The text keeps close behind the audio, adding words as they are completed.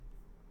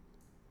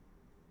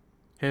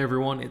Hey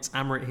everyone, it's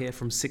Amrit here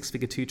from Six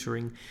Figure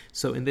Tutoring.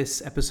 So in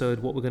this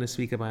episode, what we're going to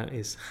speak about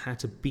is how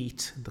to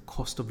beat the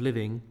cost of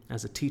living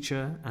as a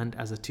teacher and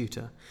as a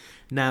tutor.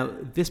 Now,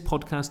 this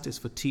podcast is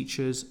for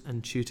teachers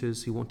and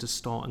tutors who want to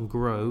start and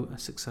grow a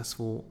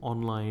successful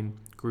online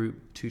group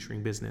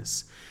tutoring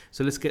business.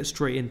 So let's get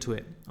straight into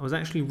it. I was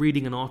actually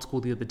reading an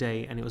article the other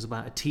day, and it was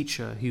about a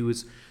teacher who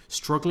was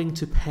struggling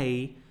to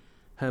pay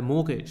her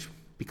mortgage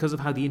because of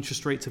how the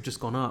interest rates have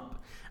just gone up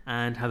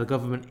and how the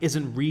government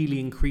isn't really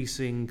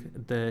increasing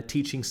the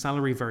teaching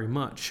salary very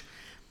much.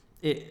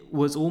 It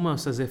was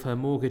almost as if her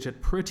mortgage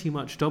had pretty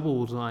much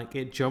doubled. Like,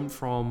 it jumped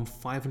from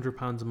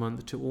 £500 a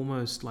month to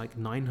almost like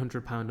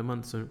 £900 a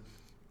month, so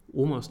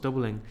almost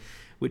doubling,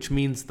 which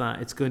means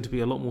that it's going to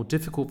be a lot more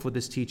difficult for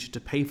this teacher to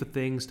pay for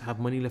things, to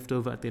have money left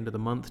over at the end of the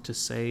month, to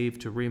save,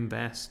 to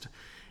reinvest.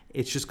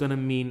 It's just going to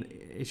mean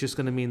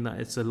that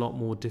it's a lot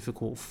more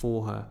difficult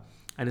for her.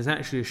 And it's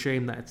actually a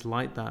shame that it's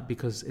like that,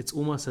 because it's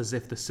almost as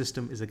if the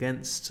system is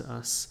against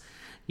us.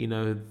 You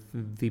know,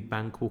 the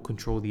bank will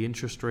control the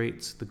interest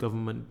rates. The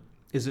government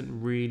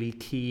isn't really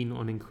keen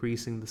on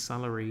increasing the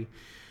salary.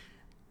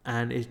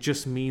 And it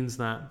just means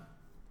that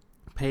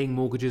paying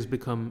mortgages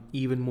become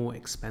even more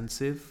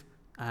expensive.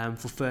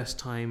 For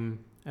first-time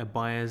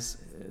buyers,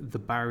 the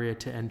barrier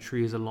to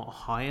entry is a lot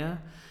higher.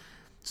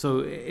 So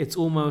it's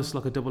almost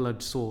like a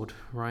double-edged sword,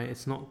 right?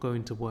 It's not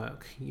going to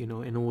work. You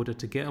know, in order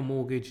to get a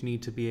mortgage, you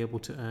need to be able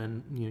to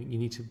earn, you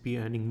need to be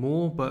earning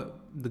more, but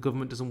the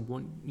government doesn't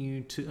want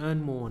you to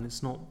earn more, and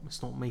it's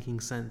not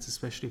making sense,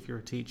 especially if you're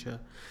a teacher.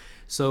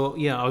 So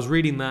yeah, I was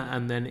reading that,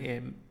 and then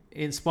it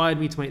inspired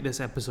me to make this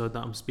episode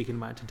that I'm speaking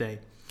about today.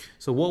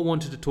 So what I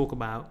wanted to talk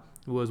about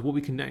was what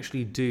we can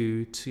actually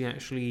do to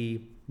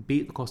actually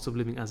beat the cost of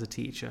living as a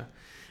teacher.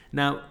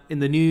 Now, in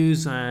the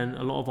news and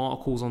a lot of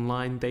articles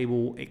online, they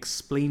will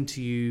explain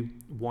to you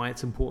why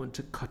it's important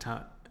to cut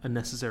out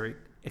unnecessary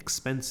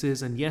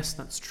expenses. And yes,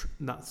 that's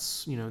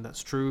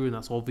true, and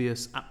that's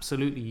obvious.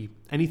 Absolutely.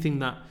 Anything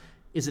that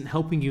isn't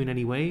helping you in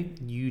any way,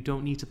 you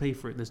don't need to pay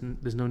for it.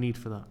 There's no need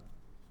for that.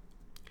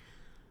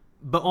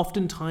 But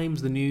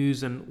oftentimes the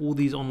news and all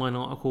these online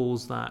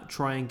articles that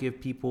try and give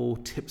people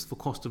tips for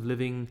cost of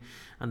living,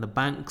 and the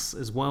banks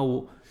as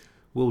well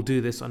will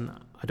do this, and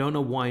I don't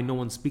know why no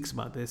one speaks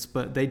about this,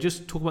 but they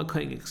just talk about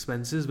cutting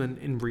expenses when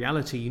in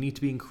reality you need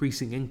to be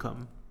increasing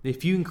income.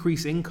 If you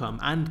increase income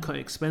and cut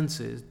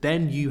expenses,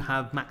 then you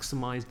have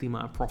maximized the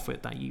amount of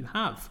profit that you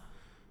have,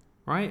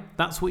 right?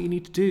 That's what you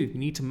need to do. You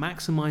need to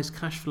maximize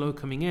cash flow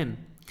coming in.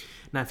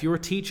 Now, if you're a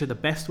teacher, the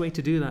best way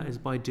to do that is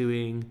by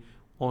doing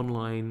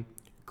online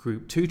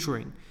group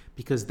tutoring,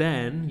 because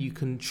then you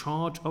can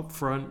charge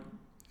upfront,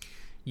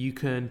 you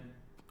can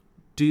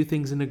do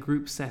things in a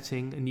group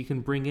setting, and you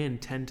can bring in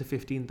 $10,000 to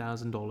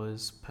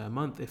 $15,000 per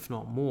month, if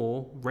not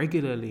more,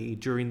 regularly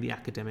during the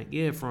academic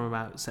year from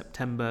about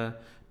September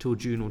till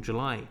June or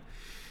July.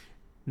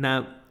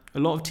 Now, a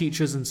lot of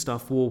teachers and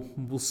stuff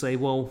will say,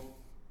 well,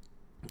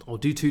 I'll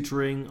do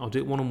tutoring, I'll do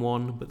it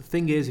one-on-one. But the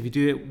thing is, if you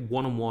do it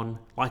one-on-one,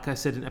 like I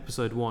said in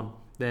episode 1,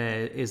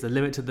 there is a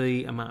limit to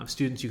the amount of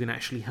students you can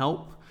actually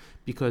help,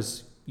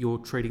 because you're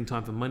trading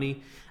time for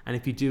money. And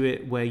if you do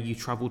it where you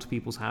travel to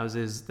people's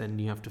houses, then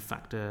you have to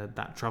factor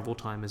that travel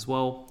time as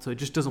well. So it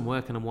just doesn't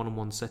work in a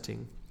one-on-one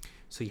setting.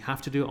 So you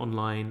have to do it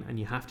online, and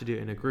you have to do it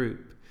in a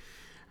group.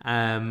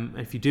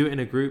 If you do it in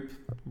a group,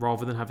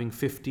 rather than having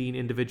 15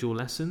 individual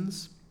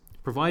lessons,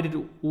 provided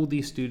all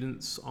these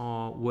students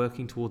are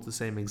working towards the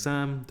same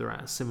exam, they're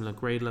at a similar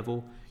grade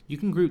level, you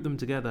can group them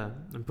together.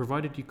 And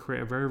provided you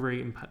create a very,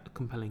 very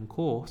compelling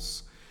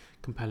course,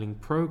 compelling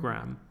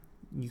program,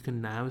 you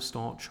can now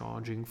start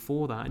charging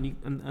for that.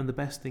 And the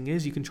best thing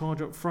is you can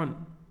charge up front.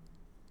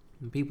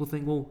 And people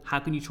think, well, how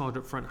can you charge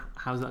up front?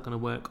 How's that going to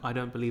work? I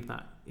don't believe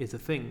that is a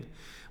thing.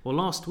 Well,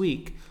 last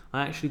week,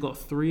 I actually got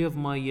 3 of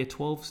my year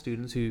 12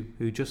 students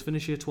who just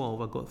finished year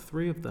 12. I got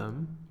 3 of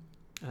them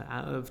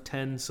out of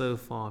 10 so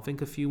far. I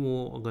think a few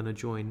more are going to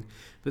join.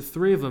 But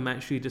 3 of them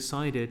actually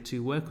decided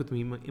to work with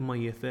me in my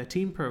year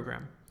 13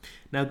 program.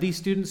 Now, these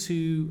students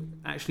who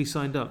actually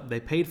signed up, they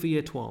paid for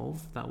year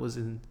 12. That was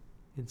in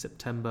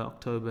September,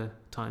 October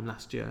time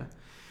last year,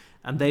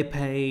 and they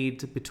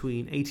paid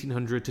between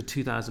 £1,800 to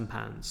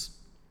 £2,000,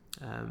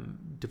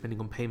 depending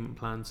on payment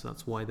plans. So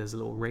that's why there's a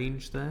little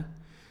range there.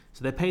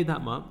 So they paid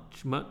that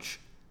much.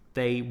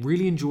 They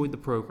really enjoyed the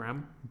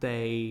program.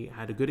 They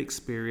had a good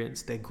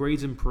experience. Their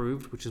grades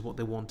improved, which is what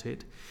they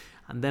wanted.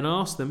 And then I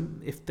asked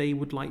them if they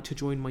would like to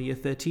join my year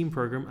 13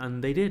 program,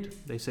 and they did.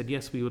 They said,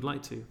 yes, we would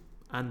like to.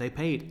 And they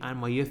paid. And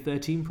my year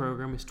 13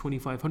 program is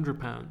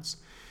 £2,500,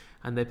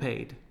 and they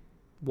paid.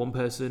 One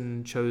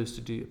person chose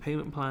to do a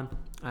payment plan,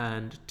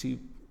 and 2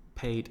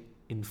 paid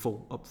in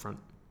full upfront.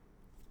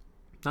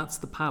 That's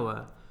the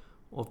power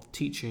of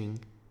teaching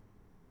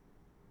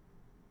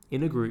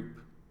in a group,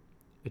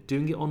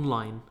 doing it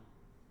online,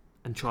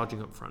 and charging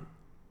upfront.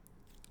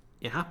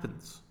 It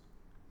happens.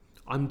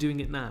 I'm doing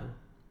it now,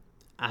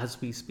 as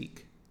we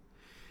speak.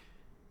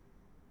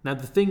 Now,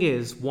 the thing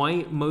is,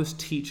 why most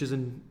teachers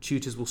and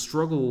tutors will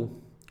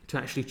struggle to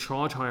actually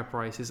charge higher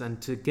prices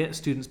and to get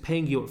students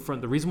paying you up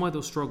front, the reason why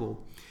they'll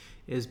struggle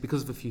is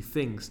because of a few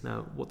things.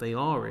 Now, what they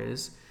are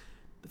is,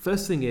 the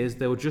first thing is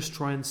they'll just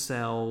try and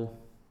sell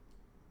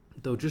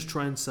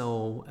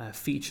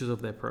features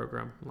of their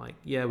program. Like,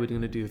 yeah, we're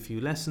going to do a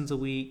few lessons a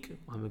week.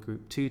 I'm a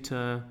group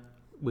tutor.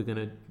 We're going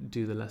to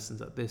do the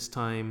lessons at this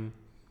time.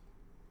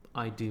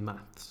 I do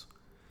maths.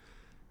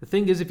 The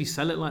thing is, if you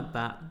sell it like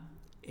that,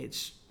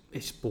 it's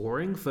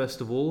boring,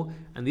 first of all.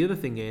 And the other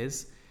thing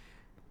is,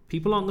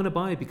 people aren't going to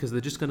buy it because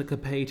they're just going to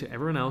compare you to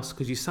everyone else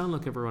because you sound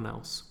like everyone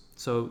else.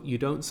 So you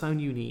don't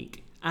sound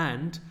unique,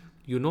 and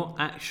you're not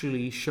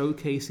actually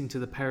showcasing to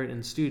the parent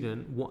and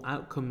student what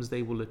outcomes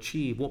they will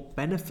achieve, what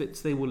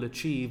benefits they will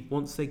achieve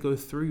once they go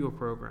through your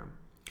program.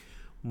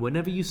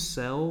 Whenever you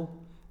sell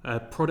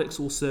products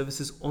or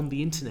services on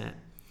the internet,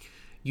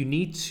 you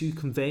need to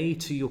convey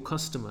to your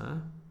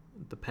customer,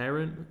 the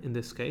parent in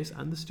this case,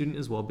 and the student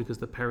as well, because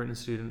the parent and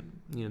student,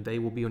 they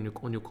will be on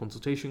your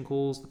consultation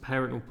calls. The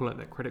parent will pull out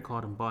their credit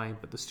card and buy,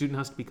 but the student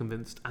has to be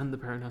convinced and the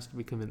parent has to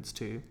be convinced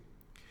too.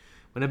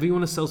 Whenever you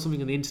want to sell something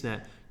on the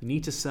internet, you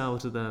need to sell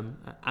to them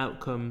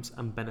outcomes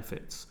and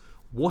benefits.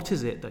 What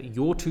is it that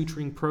your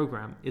tutoring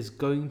program is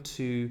going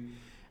to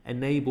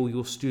enable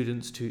your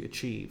students to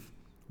achieve?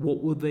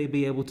 What will they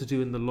be able to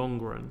do in the long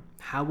run?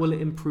 How will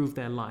it improve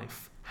their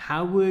life?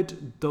 How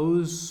would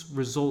those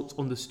results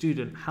on the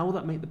student, how will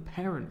that make the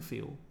parent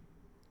feel?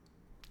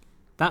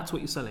 That's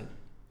what you're selling.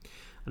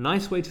 A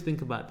nice way to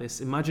think about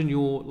this, imagine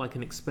you're like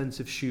an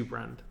expensive shoe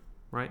brand,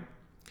 right?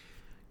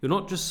 You're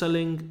not just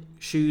selling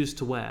shoes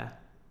to wear,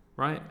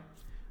 right?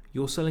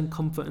 You're selling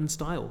comfort and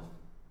style.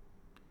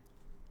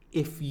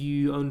 If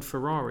you own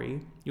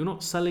Ferrari, you're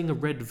not selling a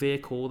red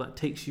vehicle that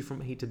takes you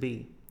from A to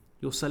B.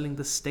 You're selling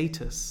the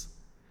status.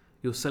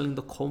 You're selling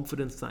the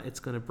confidence that it's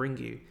going to bring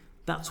you.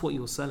 That's what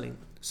you're selling.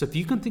 So if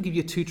you can think of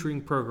your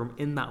tutoring program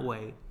in that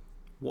way,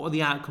 what are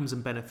the outcomes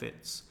and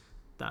benefits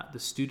that the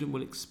student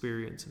will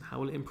experience, and how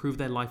will it improve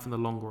their life in the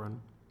long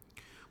run?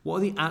 What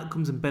are the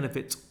outcomes and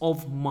benefits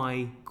of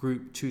my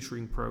group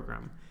tutoring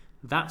program?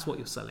 That's what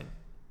you're selling.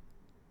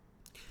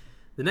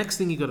 The next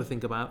thing you got to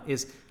think about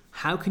is,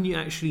 how can you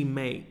actually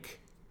make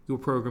your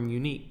program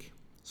unique?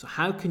 So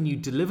how can you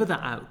deliver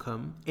that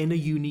outcome in a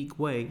unique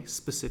way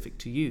specific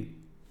to you?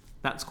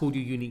 That's called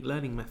your unique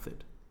learning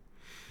method.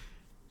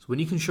 So when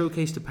you can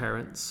showcase to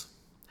parents,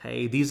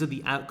 hey, these are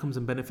the outcomes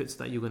and benefits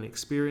that you're going to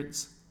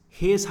experience.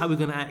 Here's how we're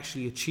going to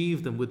actually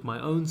achieve them with my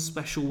own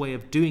special way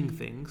of doing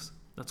things.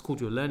 That's called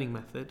your learning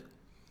method.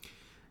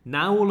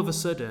 Now all of a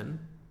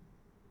sudden,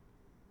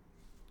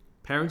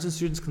 parents and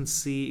students can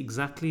see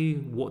exactly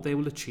what they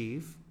will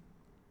achieve,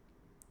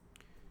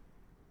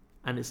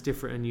 and it's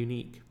different and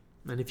unique.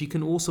 And if you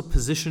can also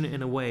position it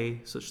in a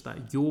way such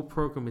that your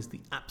program is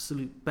the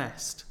absolute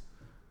best,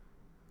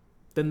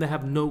 then they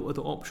have no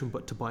other option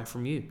but to buy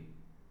from you.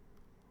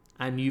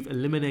 And you've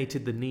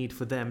eliminated the need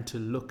for them to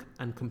look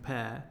and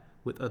compare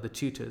with other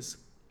tutors.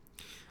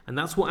 And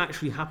that's what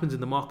actually happens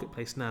in the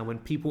marketplace now. When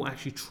people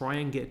actually try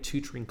and get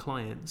tutoring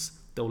clients,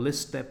 they'll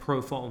list their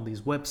profile on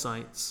these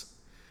websites,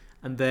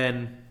 and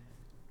then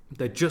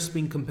they're just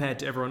being compared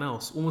to everyone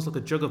else, almost like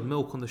a jug of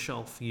milk on the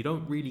shelf. You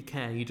don't really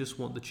care. You just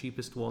want the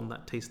cheapest one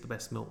that tastes the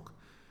best milk.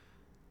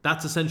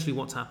 That's essentially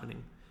what's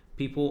happening.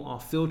 People are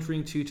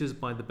filtering tutors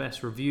by the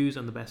best reviews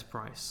and the best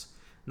price.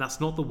 And that's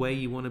not the way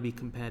you want to be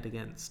compared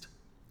against.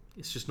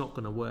 It's just not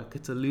going to work.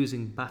 It's a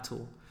losing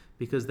battle,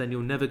 because then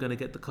you're never going to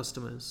get the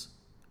customers.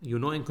 You're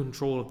not in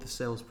control of the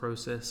sales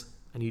process,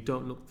 and you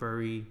don't look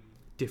very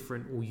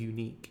different or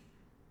unique.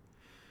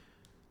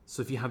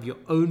 So if you have your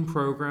own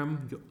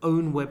program, your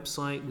own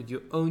website with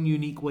your own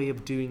unique way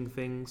of doing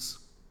things,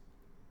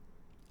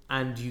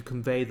 and you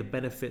convey the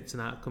benefits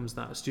and outcomes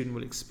that a student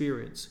will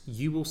experience,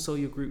 you will sell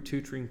your group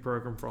tutoring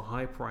program for a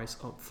high price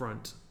up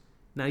front.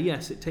 Now,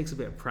 yes, it takes a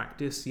bit of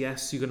practice.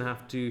 Yes, you're going to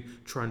have to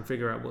try and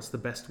figure out what's the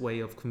best way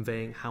of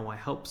conveying how I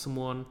help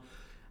someone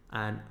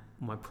and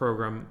my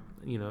program,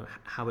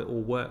 how it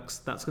all works.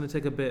 That's going to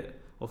take a bit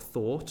of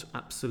thought,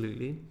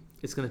 absolutely.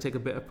 It's going to take a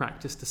bit of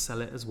practice to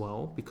sell it as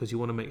well, because you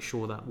want to make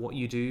sure that what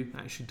you do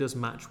actually does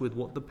match with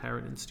what the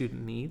parent and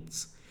student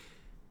needs.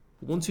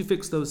 But once you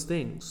fix those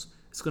things,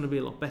 it's going to be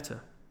a lot better.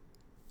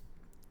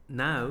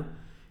 Now,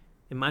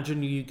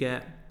 imagine you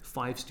get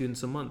 5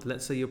 students a month.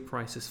 Let's say your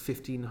price is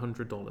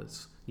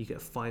 $1,500. You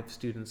get 5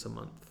 students a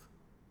month.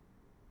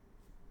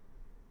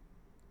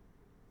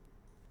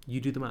 You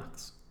do the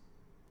maths.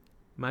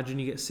 Imagine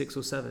you get 6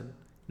 or 7.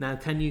 Now,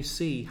 can you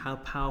see how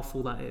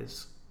powerful that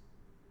is?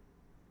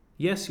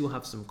 Yes, you'll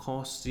have some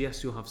costs.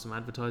 Yes, you'll have some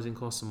advertising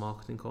costs, some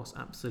marketing costs,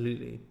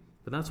 absolutely.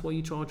 But that's what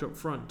you charge up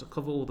front, to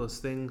cover all those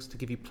things, to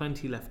give you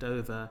plenty left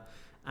over.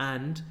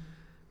 And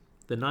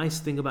the nice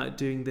thing about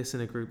doing this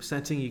in a group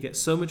setting, you get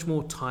so much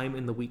more time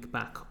in the week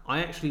back. I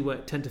actually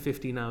work 10 to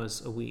 15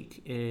 hours a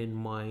week in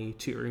my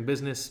tutoring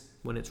business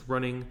when it's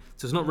running.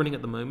 So it's not running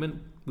at the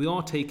moment. We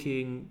are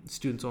taking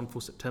students on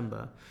for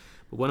September.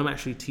 But when I'm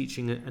actually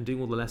teaching it and doing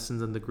all the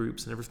lessons and the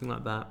groups and everything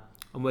like that,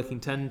 I'm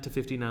working 10 to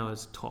 15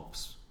 hours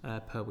tops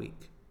per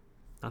week.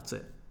 That's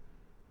it.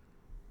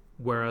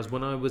 Whereas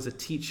when I was a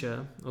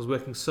teacher, I was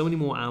working so many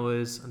more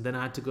hours, and then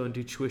I had to go and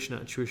do tuition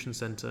at a tuition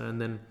center,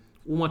 and then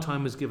all my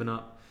time was given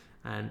up,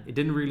 and it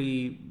didn't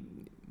really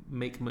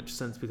make much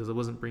sense because I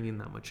wasn't bringing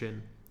that much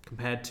in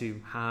compared to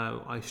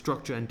how I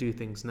structure and do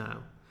things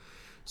now.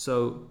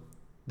 So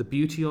the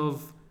beauty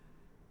of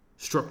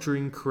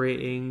structuring,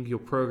 creating your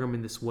program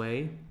in this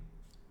way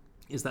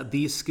is that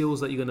these skills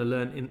that you're going to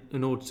learn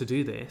in order to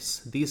do this,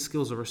 these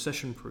skills are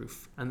recession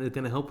proof, and they're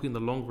going to help you in the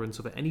long run.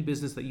 So for any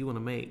business that you want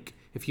to make,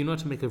 if you know how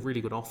to make a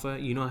really good offer,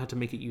 you know how to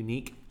make it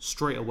unique,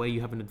 straight away you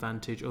have an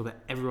advantage over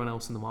everyone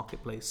else in the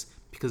marketplace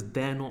because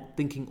they're not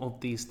thinking of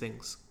these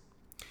things.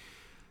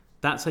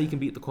 That's how you can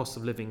beat the cost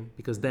of living,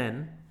 because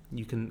then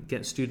you can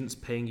get students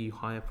paying you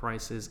higher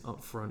prices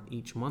up front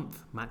each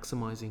month,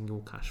 maximizing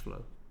your cash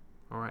flow.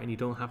 All right, and you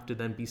don't have to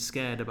then be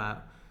scared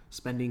about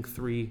spending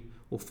 $3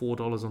 or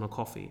 $4 on a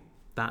coffee.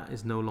 That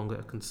is no longer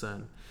a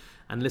concern.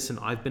 And listen,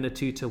 I've been a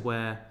tutor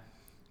where,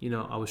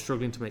 I was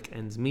struggling to make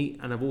ends meet,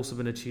 and I've also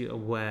been a tutor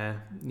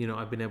where,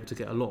 I've been able to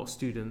get a lot of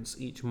students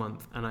each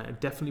month, and I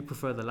definitely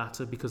prefer the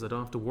latter because I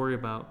don't have to worry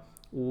about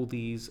all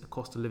these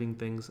cost of living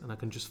things, and I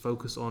can just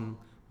focus on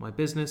my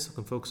business, I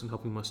can focus on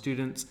helping my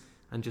students,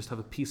 and just have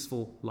a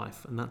peaceful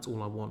life, and that's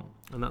all I want,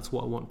 and that's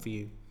what I want for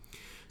you.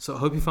 So I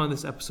hope you found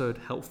this episode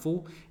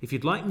helpful. If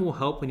you'd like more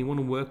help and you want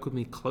to work with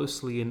me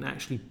closely in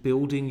actually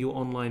building your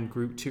online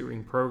group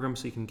tutoring program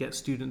so you can get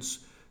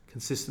students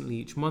consistently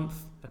each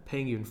month,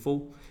 paying you in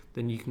full,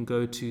 then you can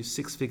go to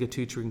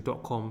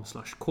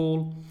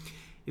sixfiguretutoring.com/call.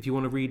 If you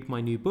want to read my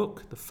new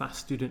book, The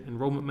Fast Student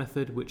Enrollment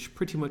Method, which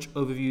pretty much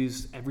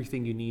overviews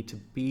everything you need to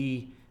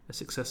be a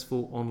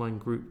successful online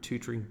group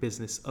tutoring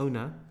business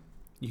owner,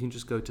 you can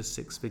just go to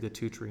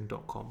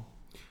sixfiguretutoring.com.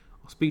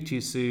 I'll speak to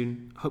you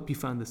soon. Hope you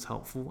found this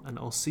helpful, and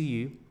I'll see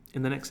you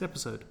in the next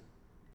episode.